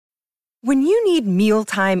When you need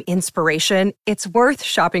mealtime inspiration, it's worth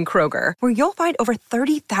shopping Kroger, where you'll find over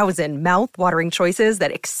 30,000 mouth-watering choices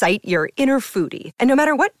that excite your inner foodie. And no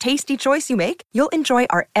matter what tasty choice you make, you'll enjoy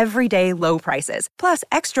our everyday low prices, plus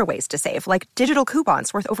extra ways to save, like digital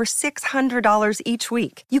coupons worth over $600 each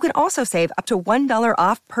week. You can also save up to $1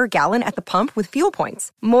 off per gallon at the pump with fuel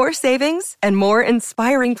points. More savings and more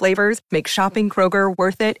inspiring flavors make shopping Kroger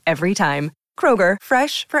worth it every time. Kroger,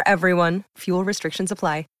 fresh for everyone. Fuel restrictions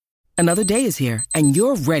apply. Another day is here, and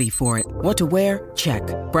you're ready for it. What to wear? Check.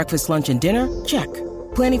 Breakfast, lunch, and dinner? Check.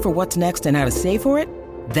 Planning for what's next and how to save for it?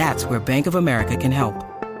 That's where Bank of America can help.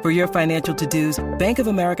 For your financial to-dos, Bank of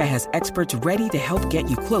America has experts ready to help get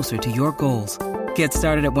you closer to your goals. Get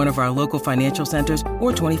started at one of our local financial centers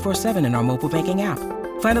or 24/7 in our mobile banking app.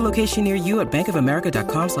 Find a location near you at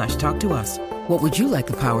bankofamerica.com/talktous. What would you like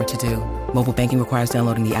the power to do? Mobile banking requires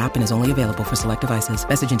downloading the app and is only available for select devices.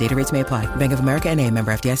 Message and data rates may apply. Bank of America N.A.,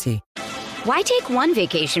 member FDIC. Why take one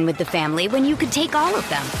vacation with the family when you could take all of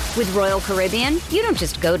them? With Royal Caribbean, you don't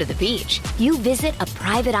just go to the beach. You visit a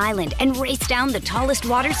private island and race down the tallest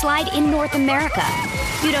water slide in North America.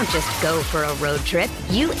 You don't just go for a road trip.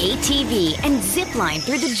 You ATV and zip line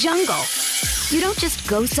through the jungle. You don't just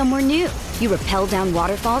go somewhere new. You rappel down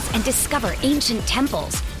waterfalls and discover ancient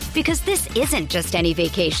temples. Because this isn't just any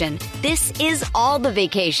vacation. This is all the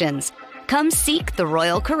vacations. Come seek the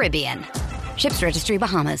Royal Caribbean. Ships Registry,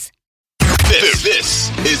 Bahamas. This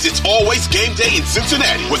is It's Always Game Day in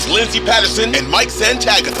Cincinnati with Lindsay Patterson and Mike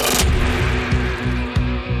Santagata.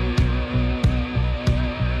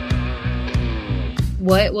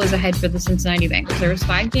 What was ahead for the Cincinnati Bengals? There was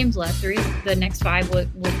 5 games left. The next 5 was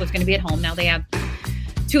going to be at home. Now they have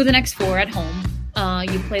 2 of the next 4 at home.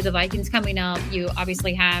 You play the Vikings coming up. You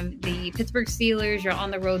obviously have the Pittsburgh Steelers. You're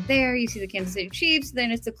on the road there. You see the Kansas City Chiefs.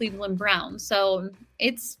 Then it's the Cleveland Browns. So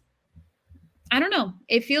I don't know.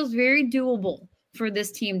 It feels very doable for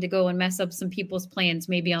this team to go and mess up some people's plans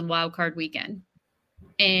maybe on Wild Card weekend.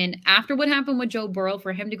 And after what happened with Joe Burrow,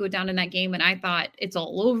 for him to go down in that game, and I thought it's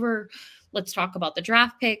all over. Let's talk about the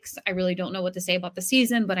draft picks. I really don't know what to say about the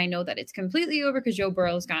season, but I know that it's completely over because Joe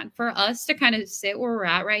Burrow's gone. For us to kind of sit where we're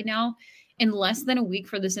at right now, in less than a week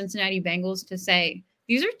for the Cincinnati Bengals to say,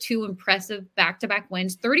 these are 2 impressive back-to-back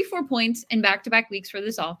wins, 34 points in back-to-back weeks for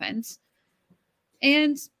this offense.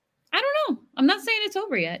 And I don't know. I'm not saying it's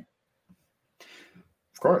over yet.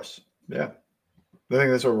 Of course. Yeah. I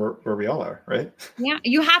think that's where we all are, right? Yeah.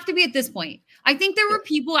 You have to be at this point. I think there were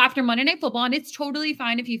people after Monday Night Football, and it's totally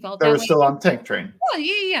fine if you felt that they were way. still on tank train. Oh,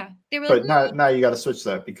 yeah. They were but now you got to switch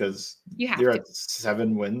that because you're at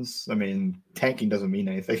 7 wins. I mean, tanking doesn't mean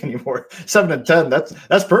anything anymore. 7 and 10,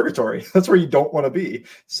 that's purgatory. That's where you don't want to be.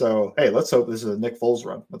 So, hey, let's hope this is a Nick Foles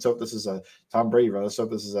run. Let's hope this is a Tom Brady run. Let's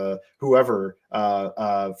hope this is a whoever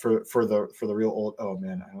for the real old. Oh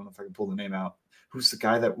man, I don't know if I can pull the name out. Who's the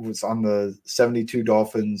guy that was on the 72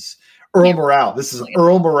 Dolphins? Earl Morale. This is an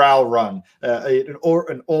Earl Morale run. An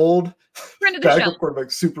old backup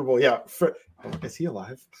quarterback Super Bowl. Yeah. Is he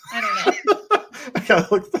alive? I don't know. I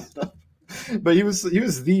gotta look that up. But he was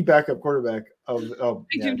the backup quarterback of. I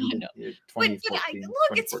do not know. But look,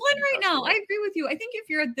 it's fun right now. I agree with you. I think if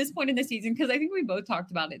you're at this point in the season, because I think we both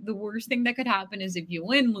talked about it, the worst thing that could happen is if you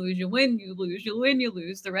win, lose, you win, you lose, you win, you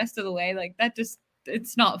lose. The rest of the way, like that just.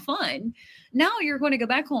 It's not fun. Now you're going to go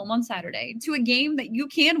back home on Saturday to a game that you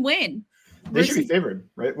can win. They should be favored,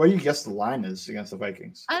 right? What do you guess the line is against the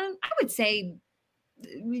Vikings? I would say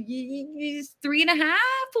 3.5,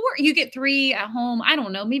 4. You get 3 at home. I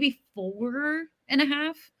don't know, maybe 4.5.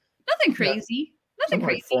 Nothing crazy. Nothing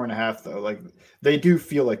crazy. Like 4.5 though. Like they do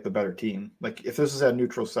feel like the better team. Like if this is a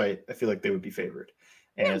neutral site, I feel like they would be favored,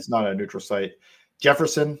 and it's not a neutral site.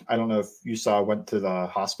 Jefferson, I don't know if you saw, went to the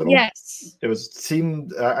hospital. Yes.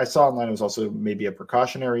 I saw online it was also maybe a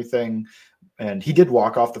precautionary thing. And he did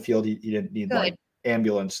walk off the field. He didn't need like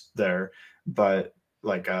ambulance there. But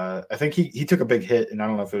like I think he took a big hit. And I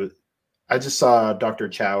don't know if it was, I just saw Dr.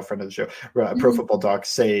 Chow, friend of the show, Pro Football Doc,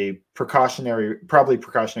 say probably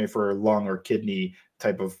precautionary for lung or kidney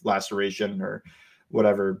type of laceration or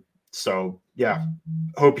whatever. So yeah,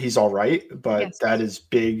 hope he's all right, but that is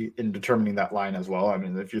big in determining that line as well. I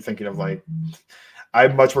mean, if you're thinking of like,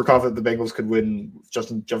 I'm much more confident the Bengals could win.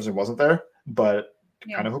 Justin Jefferson wasn't there, but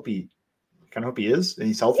kind of hope he is and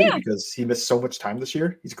he's healthy because he missed so much time this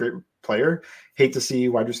year. He's a great player. Hate to see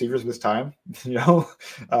wide receivers miss time,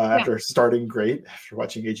 after starting great after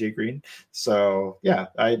watching AJ Green. So yeah,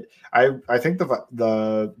 I think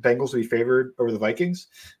the Bengals will be favored over the Vikings,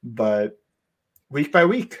 but week by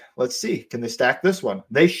week, let's see. Can they stack this one?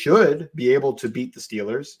 They should be able to beat the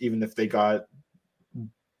Steelers, even if they got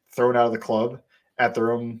thrown out of the club at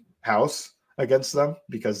their own house against them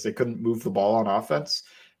because they couldn't move the ball on offense.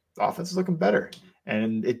 The offense is looking better,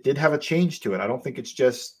 and it did have a change to it. I don't think it's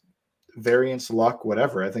just variance, luck,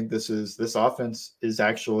 whatever. I think this offense is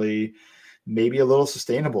actually maybe a little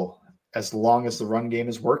sustainable as long as the run game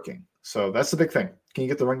is working. So that's the big thing. Can you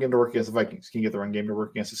get the run game to work against the Vikings? Can you get the run game to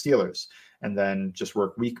work against the Steelers? And then just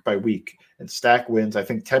work week by week and stack wins. I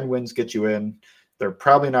think 10 wins get you in. They're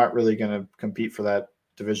probably not really going to compete for that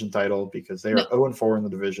division title because they are 0-4 in the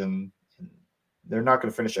division. They're not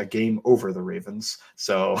going to finish a game over the Ravens.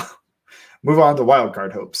 So move on to wild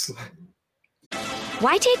card hopes.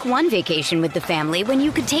 Why take one vacation with the family when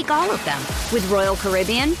you could take all of them? With Royal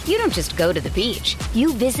Caribbean, you don't just go to the beach.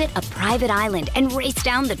 You visit a private island and race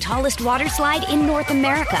down the tallest water slide in North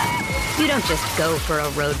America. You don't just go for a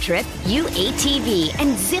road trip. You ATV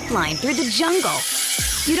and zip line through the jungle.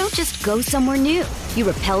 You don't just go somewhere new. You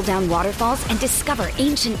rappel down waterfalls and discover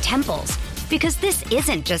ancient temples. Because this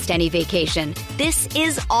isn't just any vacation. This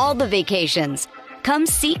is all the vacations. Come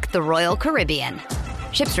seek the Royal Caribbean.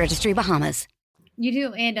 Ships Registry, Bahamas. You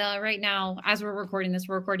do, and right now, as we're recording this,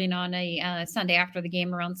 we're recording on a Sunday after the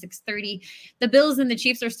game around 6:30. The Bills and the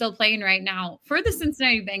Chiefs are still playing right now. For the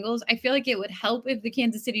Cincinnati Bengals, I feel like it would help if the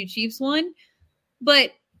Kansas City Chiefs won,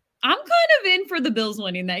 but I'm kind of in for the Bills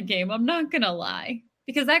winning that game. I'm not going to lie,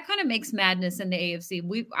 because that kind of makes madness in the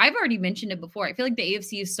AFC. I've already mentioned it before. I feel like the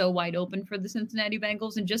AFC is so wide open for the Cincinnati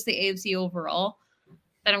Bengals and just the AFC overall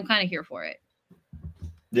that I'm kind of here for it.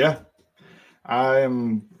 Yeah,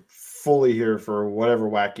 I'm fully here for whatever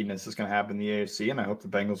wackiness is going to happen in the AFC, and I hope the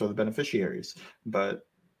Bengals are the beneficiaries. But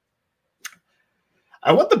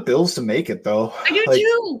I want the Bills to make it, though. I do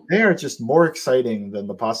too. They are just more exciting than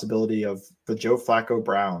the possibility of the Joe Flacco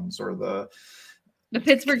Browns or the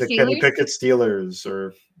Pittsburgh Steelers, Kenny Pickett Steelers,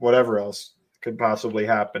 or whatever else could possibly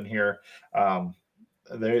happen here. I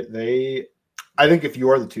think if you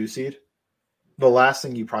are the 2 seed, the last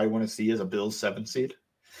thing you probably want to see is a Bills 7 seed.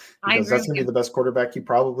 Because that's going to be the best quarterback you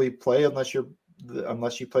probably play unless you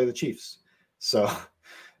play the Chiefs. So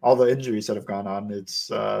all the injuries that have gone on,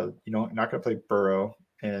 it's you're not going to play Burrow,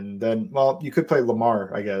 and then you could play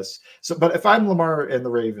Lamar, I guess. So, but if I'm Lamar and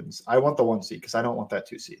the Ravens, I want the 1 seed because I don't want that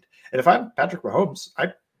 2 seed. And if I'm Patrick Mahomes,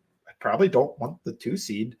 I probably don't want the 2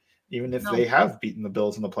 seed, even if they have beaten the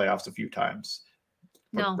Bills in the playoffs a few times.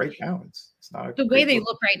 But right now, it's not the way they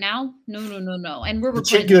look right now. No. And we're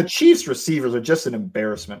the Chiefs receivers are just an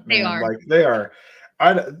embarrassment, man. They are.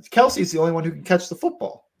 Kelsey's the only one who can catch the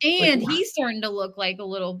football, and he's starting to look like a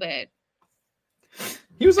little bit.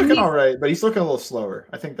 He was looking all right, but he's looking a little slower.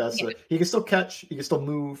 I think that's it. He can still catch, he can still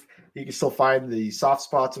move, he can still find the soft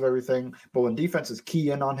spots of everything. But when defenses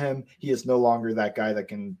key in on him, he is no longer that guy that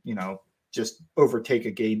can, just overtake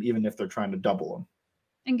a game, even if they're trying to double him.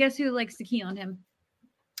 And guess who likes to key on him?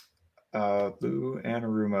 Lou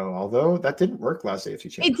Anarumo, although that didn't work last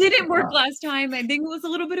AFC Championship. It didn't work last time. I think it was a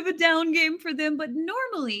little bit of a down game for them, but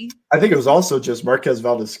normally. I think it was also just Marquez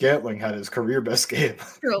Valdes-Scantling had his career best game.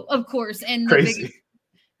 True, of course. And crazy.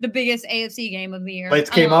 The biggest AFC game of the year. Lights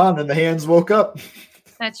came on and the hands woke up.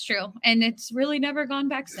 That's true. And it's really never gone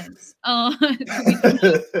back since.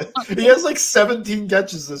 He has like 17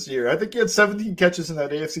 catches this year. I think he had 17 catches in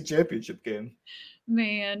that AFC Championship game.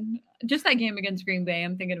 Man, just that game against Green Bay.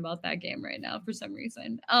 I'm thinking about that game right now for some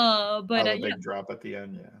reason. Big drop at the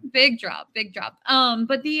end, yeah. Big drop.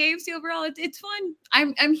 But the AFC overall, it's fun.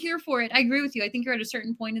 I'm here for it. I agree with you. I think you're at a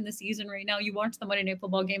certain point in the season right now. You watch the Monday Night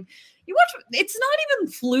Football game. It's not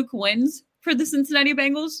even fluke wins for the Cincinnati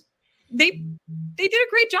Bengals. They did a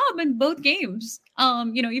great job in both games.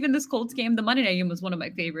 Even this Colts game, the Monday night game was one of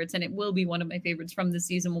my favorites, and it will be one of my favorites from this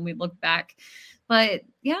season when we look back. But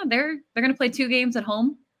yeah, they're going to play 2 games at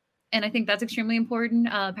home, and I think that's extremely important.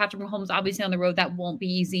 Patrick Mahomes, obviously on the road, that won't be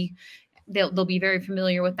easy. They'll be very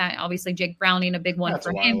familiar with that. Obviously, Jake Browning, a big one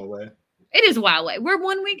for him. Away. It is a while away. We're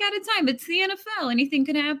 1 week at a time. It's the NFL. Anything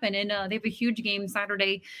can happen, and they have a huge game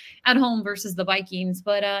Saturday at home versus the Vikings.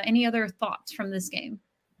 But any other thoughts from this game?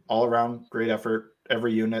 All around, great effort.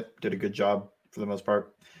 Every unit did a good job for the most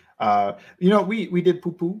part. We did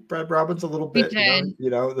poo-poo Brad Robbins a little bit.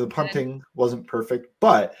 The punting wasn't perfect,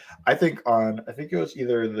 but I think it was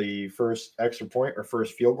either the first extra point or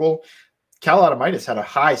first field goal. Cal Automitis had a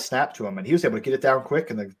high snap to him, and he was able to get it down quick,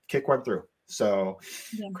 and the kick went through. So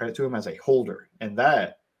credit to him as a holder, and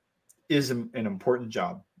that is an important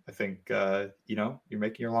job. I think, you're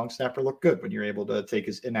making your long snapper look good when you're able to take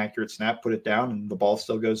his inaccurate snap, put it down, and the ball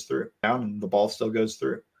still goes through.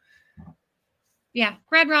 Yeah,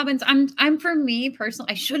 Brad Robbins, I'm for me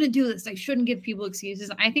personally, I shouldn't do this. I shouldn't give people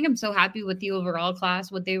excuses. I think I'm so happy with the overall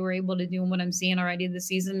class, what they were able to do and what I'm seeing already this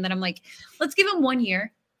season that I'm like, let's give him 1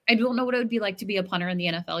 year. I don't know what it would be like to be a punter in the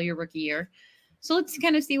NFL your rookie year. So let's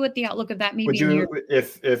kind of see what the outlook of that may be. Would you,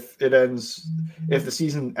 if the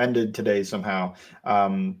season ended today somehow,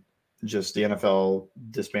 just the NFL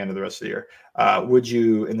disbanded the rest of the year, would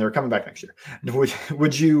you, and they're coming back next year,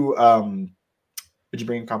 would you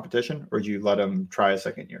bring in competition, or would you let them try a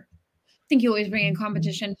second year? I think you always bring in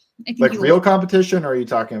competition. I think like real competition, or are you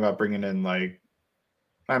talking about bringing in how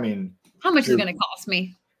much is going to cost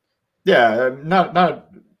me? Yeah, not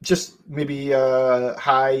just maybe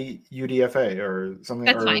high UDFA or something.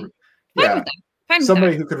 That's fine. Yeah,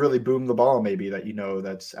 somebody who could really boom the ball, maybe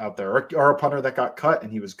that's out there, or a punter that got cut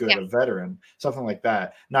and he was good, a veteran, something like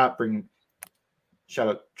that. Not bring. Shout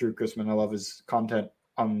out Drew Chrisman. I love his content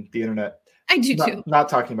on the internet. I do too. Not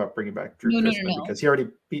talking about bringing back Drew Chrisman because he already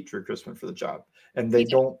beat Drew Chrisman for the job, and he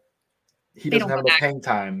doesn't have enough hang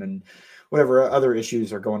time and whatever other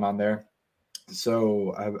issues are going on there.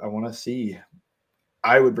 So I want to see.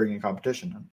 I would bring in competition.